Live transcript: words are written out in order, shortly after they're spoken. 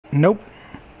Nope.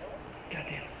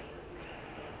 Goddamn.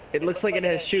 It looks like it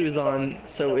has shoes on,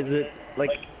 so is it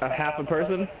like a half a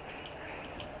person?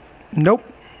 Nope.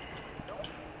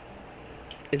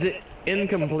 Is it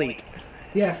incomplete?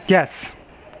 Yes. Yes.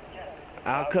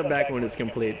 I'll come back when it's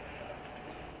complete.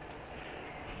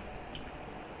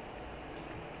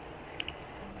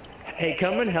 Hey,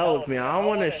 come and help with me. I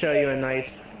want to show you a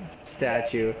nice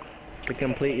statue to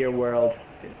complete your world.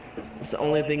 It's the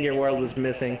only thing your world was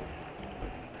missing.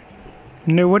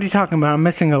 No, what are you talking about? I'm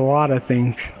missing a lot of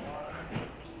things.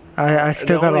 I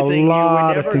still got a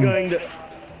lot of things.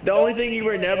 The only thing you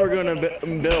were never going to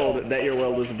build that your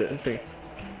world was missing.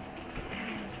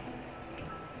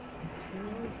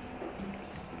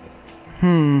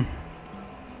 Hmm.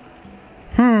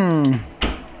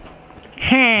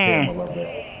 Damn, I love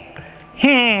that.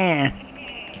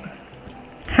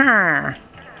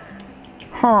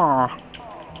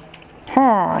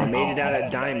 I made it out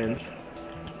of diamonds.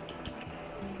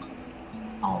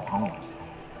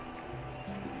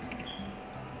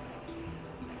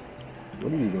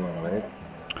 What are you doing, Ray?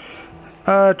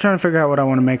 Trying to figure out what I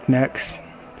want to make next.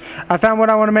 I found what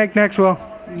I want to make next, Will.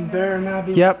 Better not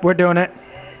be. Yep, we're doing it.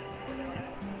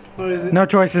 What is it? No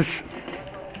choices.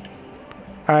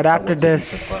 Alright, after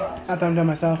this... I thought I'm done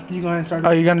myself. You go ahead and start.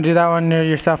 Oh, you're gonna do that one near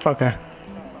yourself? Okay.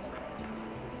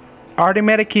 Already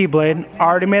made a Keyblade.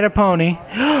 Already made a pony.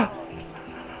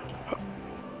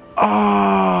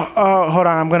 Oh, hold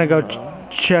on. I'm gonna go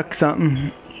check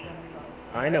something.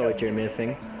 I know what you're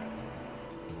missing.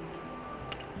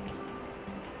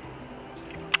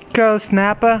 Go,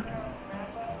 Snapper.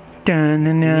 Dun,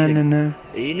 dun, dun, dun, dun.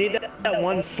 You need that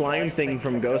one slime thing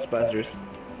from Ghostbusters.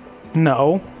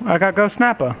 No, I got Go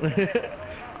Snapper.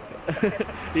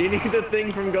 You need the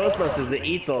thing from Ghostbusters that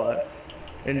eats a lot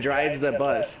and drives the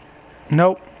bus.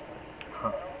 Nope.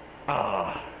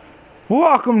 Ah.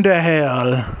 Welcome to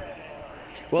hell.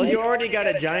 Well, you already got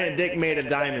a giant dick made of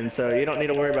diamonds, so you don't need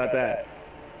to worry about that.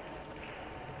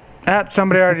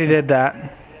 Somebody already did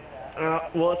that.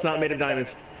 Well, it's not made of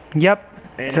diamonds. Yep,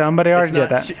 And somebody already did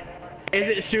that. Is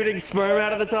it shooting sperm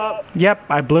out of the top? Yep,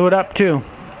 I blew it up too.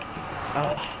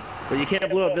 Oh. Well, you can't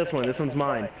blow up this one. This one's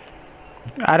mine.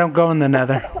 I don't go in the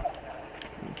nether.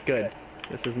 Good.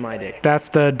 This is my dick. That's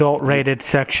the adult rated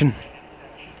section.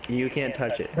 You can't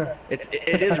touch it.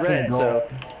 It is red, so.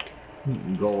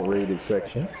 Gold rated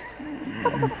section.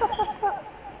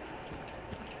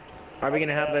 Are we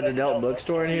gonna have an adult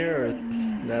bookstore in here, or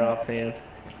is that off hands?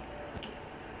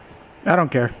 I don't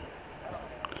care.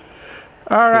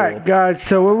 Alright, Cool. guys,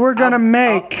 so what we're gonna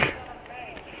make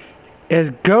is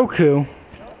Goku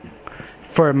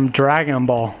from Dragon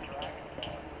Ball.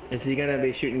 Is he gonna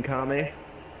be shooting Kame?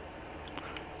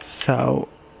 So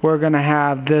we're gonna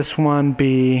have this one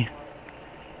be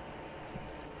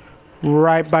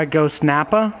right by Ghost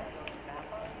Nappa.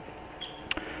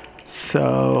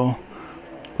 So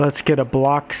let's get a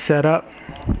block set up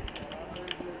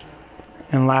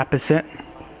and lapis it.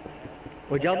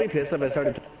 Would y'all be pissed if I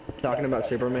started talking about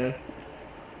Superman?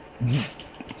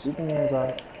 Superman's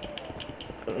alright.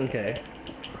 Okay.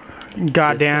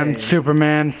 Goddamn Just saying.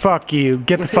 Superman, fuck you.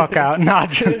 Get the fuck out.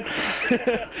 Not.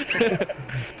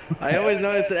 I always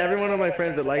notice that every one of my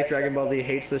friends that likes Dragon Ball Z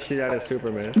hates the shit out of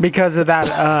Superman. Because of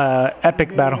that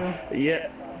epic battle. Yeah.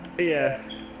 Yeah.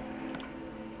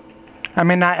 I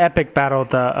mean, not epic battle,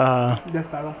 the Death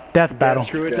battle. death battle.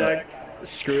 Screw attack.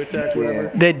 Screw attack,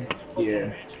 whatever. They.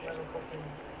 Yeah.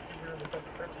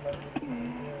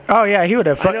 Oh yeah, he would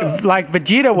have. I know. Like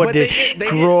Vegeta would But they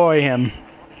destroy him.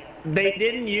 They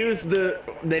didn't use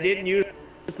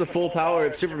the full power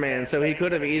of Superman, so he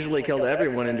could have easily killed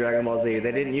everyone in Dragon Ball Z.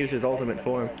 They didn't use his ultimate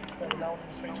form.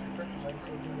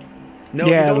 No,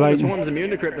 Yeah, his ultimate like- form's immune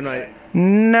to kryptonite.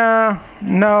 No,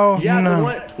 Yeah, no.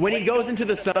 but when he goes into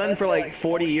the sun for like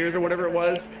 40 years or whatever it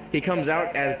was, he comes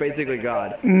out as basically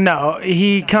God. No,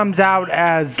 he comes out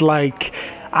as like,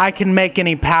 I can make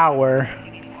any power.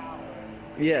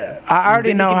 Yeah. I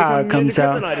already Then he know could how it become immune comes to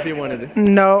out. kryptonite if he wanted.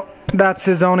 No, that's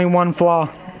his only one flaw.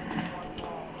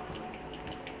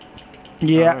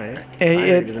 Yeah, Alright.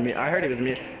 it, I heard he was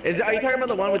immune. Are you talking about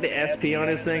the one with the SP on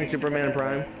his thing, Superman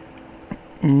Prime?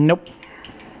 nope.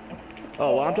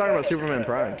 Oh, well, I'm talking about Superman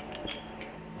Prime.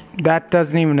 That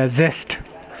doesn't even exist.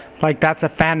 Like, that's a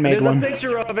fan-made There's one. a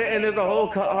picture of it, and there's a whole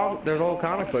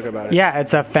comic book about it. Yeah,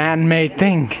 it's a fan-made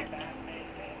thing.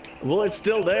 Well, it's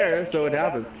still there, so it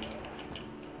happens.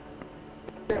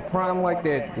 Prime like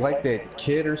that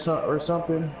kid or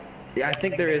something. Yeah, I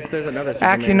think there's another Superman.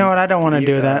 Actually, you know what? I don't want to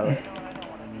do You, that.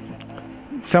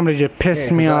 Somebody just pissed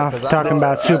Yeah, me 'cause I- off 'cause I talking know-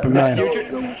 about I-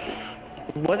 Superman.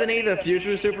 Wasn't he the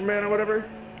future Superman or whatever?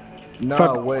 No,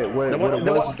 Fuck. what it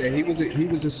was is that he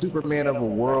was a Superman of a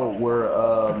world where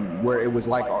it was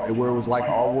like our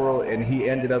world, and he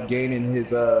ended up gaining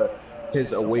his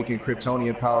awakened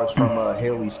Kryptonian powers from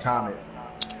Halley's Comet.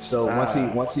 So once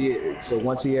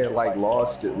he had like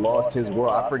lost his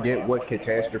world, I forget what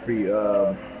catastrophe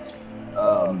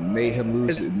made him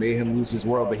lose his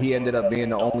world, but he ended up being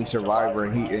the only survivor,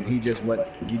 and he just went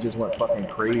fucking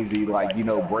crazy, like, you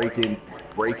know, breaking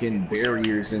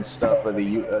barriers and stuff of the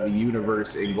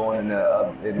universe and going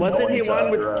into Wasn't he one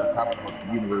with comic book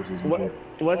universes?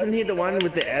 Wasn't he the one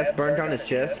with the S burnt on his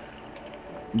chest?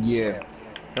 Yeah.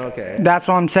 Okay. That's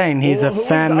what I'm saying. He's a Who was the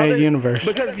fan-made other- universe.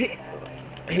 Because he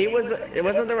was.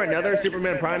 Wasn't there another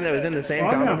Superman Prime that was in the same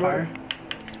Oh, comic fire. book?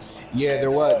 Yeah,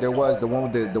 there was the one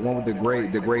with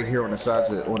the gray hair on the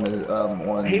sides of, on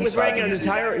He the was sides wearing of an his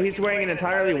head. He's wearing an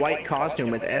entirely white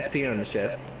costume with SP on his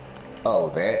chest. Oh,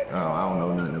 that? Oh, I don't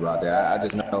know nothing about that. I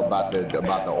just know about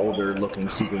the older looking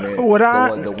Superman. The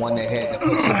one that had to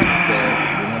put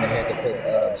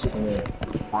Superman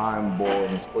Prime Ball in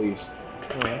his place.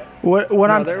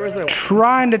 What I'm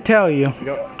trying to tell you,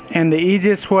 in the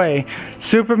easiest way,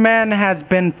 Superman has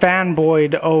been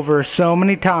fanboyed over so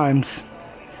many times.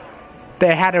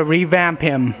 They had to revamp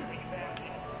him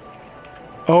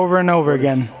over and over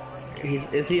again.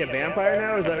 Is he a vampire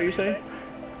now? Is that what you're saying?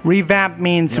 Revamp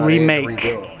means remake.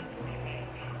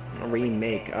 A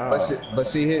remake. Oh. But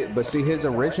see his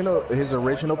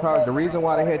original powers. The reason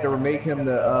why they had to remake him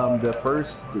the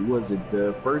first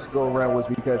go around was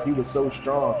because he was so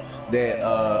strong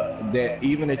that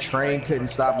even a train couldn't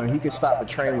stop him. He could stop a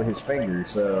train with his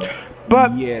fingers. So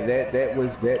but yeah, that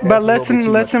was that. But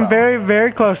listen very,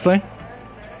 very closely.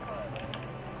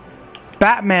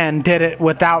 Batman did it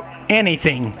without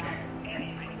anything.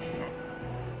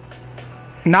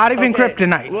 Not even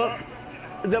kryptonite. Well,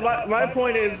 my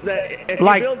point is that if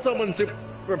Like, you build someone super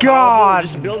God. powerful,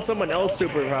 just build someone else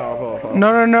super powerful.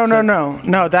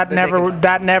 No. That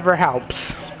never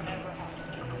helps.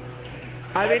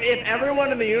 I mean, if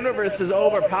everyone in the universe is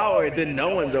overpowered, then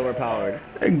no one's overpowered.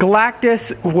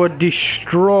 Galactus would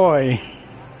destroy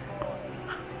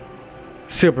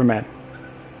Superman.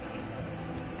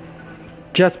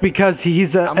 Just because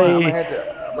he's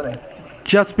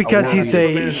just because he's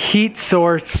a heat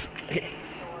source,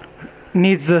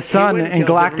 needs the sun, and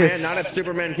Galactus. Superman, not if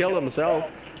Superman killed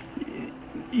himself.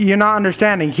 You're not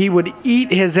understanding. He would eat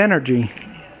his energy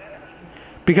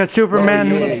because Superman.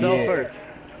 Kill himself first.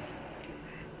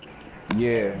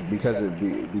 Yeah, because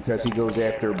he goes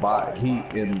after heat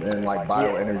and like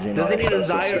bioenergy. And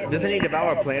Does he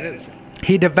devour planets?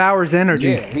 He devours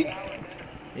energy.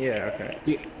 Yeah.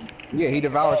 Okay. Yeah, he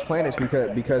devours planets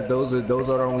because those are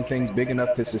the only things big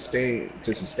enough to sustain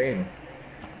him.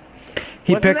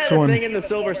 He Wasn't picks that the one. thing in the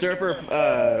Silver Surfer?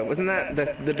 Wasn't that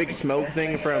the big smoke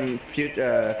thing from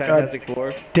Fantastic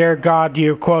Four? Dear God,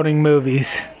 you're quoting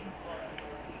movies.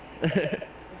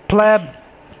 Pleb.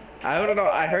 I don't know.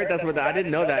 I heard that's what. I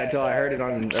didn't know that until I heard it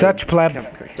on Such pleb.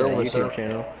 YouTube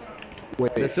channel.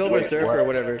 The Silver Surfer, or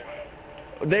whatever.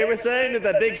 They were saying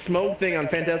that big smoke thing on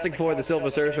Fantastic Four, the Silver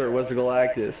Surfer, was the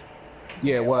Galactus.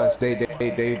 Yeah, it was.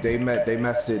 They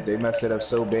messed it up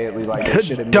so badly. Like they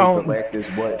should have made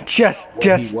Galactus what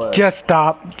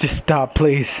Just stop,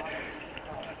 please.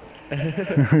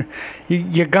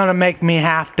 You're gonna make me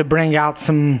have to bring out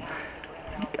some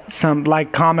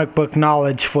like comic book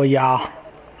knowledge for y'all.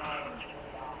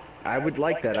 I would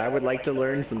like that. I would like to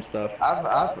learn some stuff. I've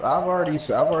already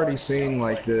seen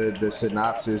like the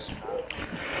synopsis.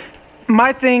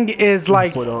 My thing is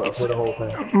like For the whole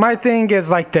thing. My thing is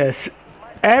like this.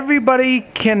 Everybody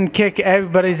can kick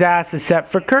everybody's ass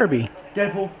except for Kirby.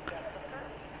 Deadpool.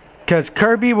 Because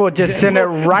Kirby will just send it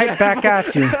right back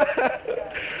at you.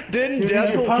 Didn't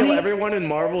Deadpool kill everyone in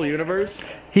Marvel Universe?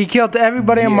 He killed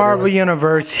everybody in Marvel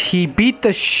Universe. He beat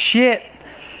the shit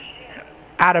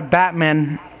out of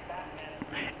Batman.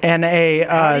 And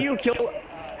how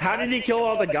did he kill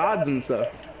all the gods and stuff?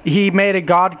 He made a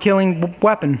god-killing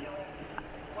weapon.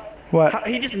 What?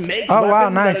 He just makes Oh, weapons wow,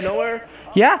 out nice. of nowhere?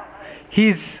 Yeah.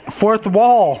 He's fourth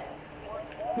wall.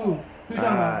 Who? Who's talking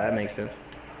about? That makes sense.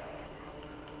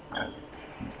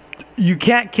 You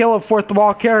can't kill a fourth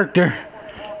wall character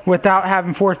without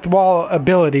having fourth wall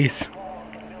abilities.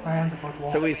 I am the fourth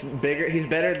wall. So he's bigger. He's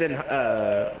better than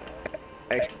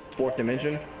fourth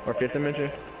dimension or fifth dimension.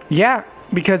 Yeah,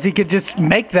 because he could just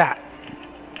make that.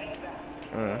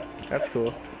 That's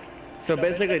cool. So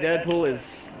basically, Deadpool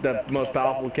is the most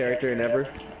powerful character in ever.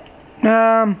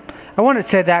 I wouldn't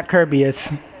say that Kirby is.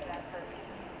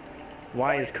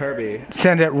 Why is Kirby?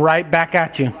 Send it right back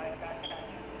at you.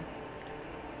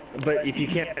 But if you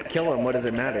can't kill him, what does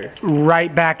it matter?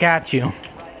 Right back at you.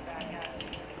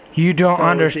 You don't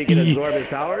So he can absorb his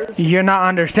powers? You're not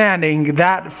understanding.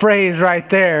 That phrase right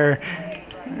there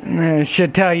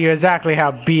should tell you exactly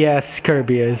how BS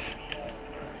Kirby is.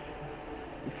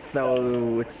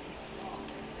 So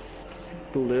it's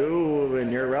blue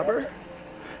and you're rubber?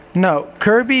 No,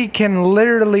 Kirby can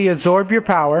literally absorb your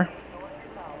power.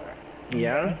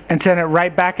 Yeah? And send it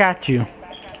right back at you.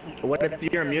 What if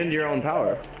you're immune to your own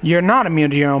power? You're not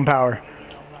immune to your own power.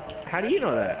 How do you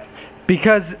know that?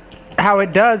 Because how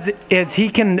it does is he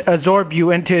can absorb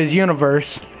you into his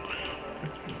universe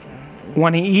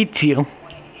when he eats you.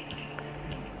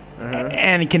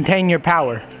 And contain your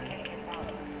power.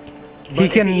 But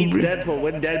if he eats Deadpool,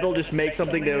 wouldn't Deadpool just make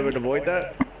something that would avoid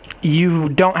that? You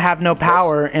don't have no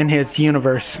power in his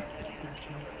universe.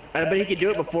 But he could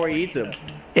do it before he eats him.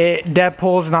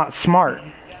 Deadpool's not smart.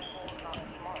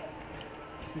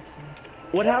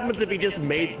 What happens if he just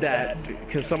made that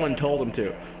because someone told him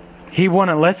to? He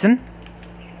wouldn't listen.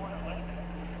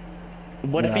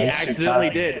 What if he accidentally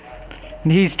did?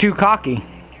 He's too cocky.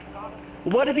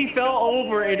 What if he fell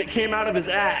over and it came out of his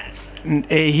ass?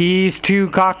 He's too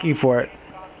cocky for it.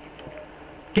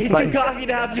 He's too cocky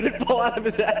to have it fall out of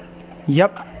his ass?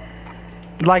 Yep.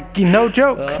 Like, no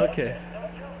joke. Okay.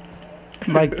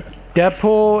 Like,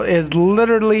 Deadpool is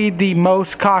literally the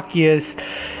most cockiest.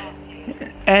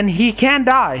 And he can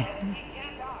die.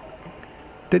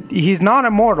 He's not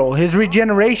immortal. His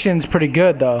regeneration's pretty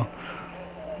good, though.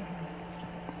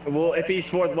 Well, if he's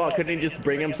fourth wall, couldn't he just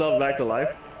bring himself back to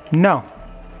life? No.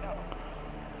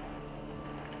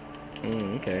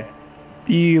 Okay.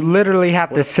 You literally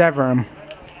have to sever him.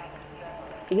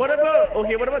 What about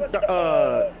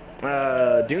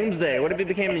Doomsday? What if he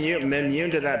became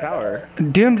immune to that power?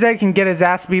 Doomsday can get his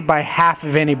ass beat by half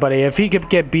of anybody. If he could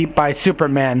get beat by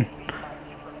Superman.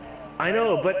 I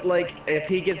know, but like if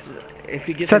he gets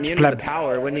Such immune pleb. to the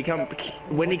power when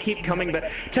he keep coming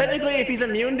back. Technically, if he's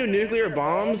immune to nuclear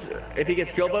bombs, if he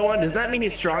gets killed by one, does that mean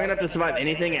he's strong enough to survive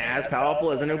anything as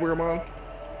powerful as a nuclear bomb?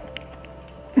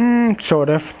 Sort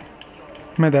of.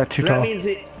 Made that too So tall. that means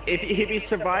if he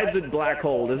survives a black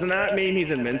hole, doesn't that mean he's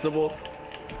invincible?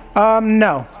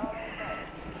 No.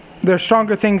 There's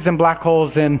stronger things than black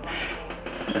holes in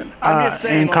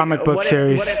comic book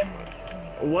series.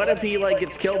 What if he like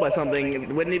gets killed by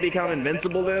something? Wouldn't he become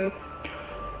invincible then?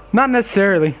 Not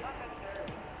necessarily.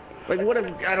 Like what if,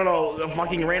 I don't know, a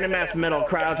fucking random ass metal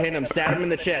crowd hit him, stab him in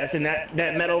the chest, and that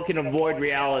metal can avoid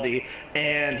reality,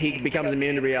 and he becomes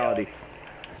immune to reality?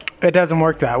 It doesn't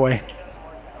work that way.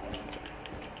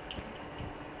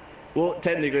 Well,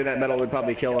 technically that metal would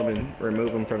probably kill him and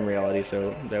remove him from reality, so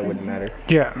that wouldn't matter.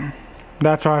 Yeah.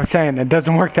 That's what I was saying. It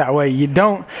doesn't work that way. You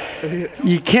can't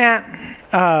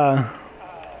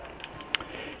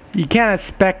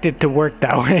expect it to work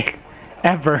that way.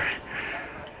 Ever.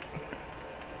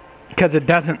 Because it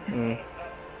doesn't.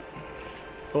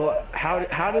 Well,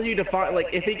 how do you define, like,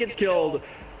 if he gets killed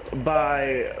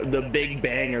by the Big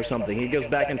Bang or something, he goes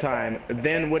back in time,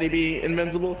 then would he be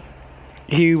invincible?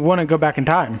 He wouldn't go back in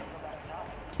time.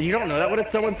 You don't know that. What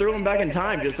if someone threw him back in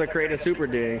time just to create a super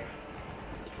being?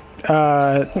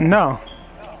 No.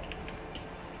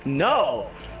 No.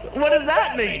 What does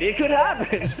that mean? It could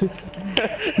happen.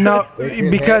 No,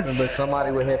 because happen, but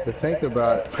somebody would have to think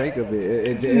about it. Think of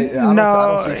it. I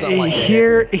don't see something like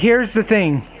that here's the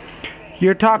thing.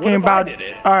 You're talking about.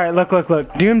 All right,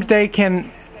 look. Doomsday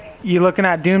can. You're looking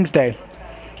at Doomsday.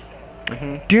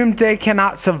 Doomsday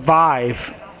cannot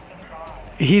survive.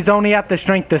 He's only at the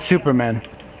strength of Superman.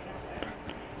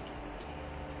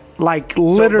 Like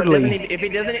literally. So, if he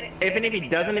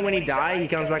doesn't, when he dies, he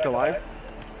comes back alive.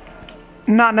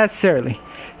 Not necessarily.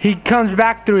 He comes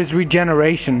back through his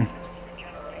regeneration.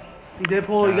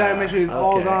 Deadpool, you gotta make sure he's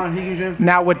all gone.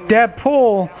 Now with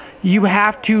Deadpool, you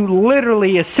have to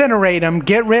literally incinerate him,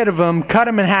 get rid of him, cut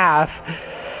him in half,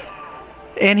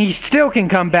 and he still can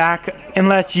come back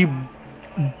unless you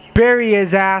bury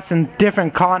his ass in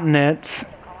different continents.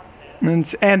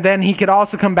 And then he could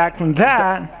also come back from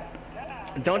that.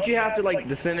 Don't you have to like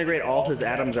disintegrate all his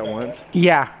atoms at once?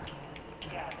 Yeah.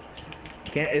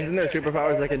 Isn't there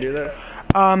superpowers that can do that?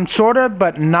 Sorta,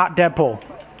 but not Deadpool.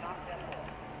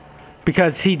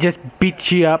 Because he just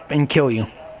beats you up and kill you.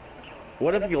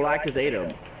 What if Galactus ate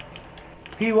him?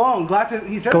 He won't.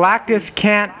 Galactus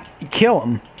can't kill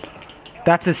him.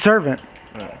 That's his servant.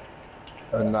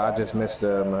 No, I just missed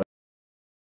a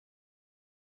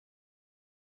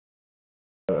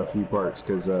few parts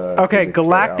because. Okay,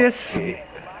 Galactus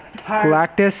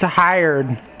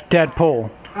hired Deadpool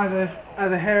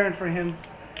as a herald for him.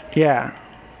 Yeah.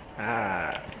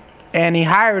 And he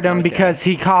hired him because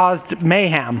he caused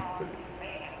mayhem.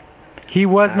 He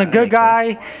wasn't a good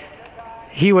guy.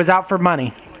 He was out for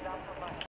money.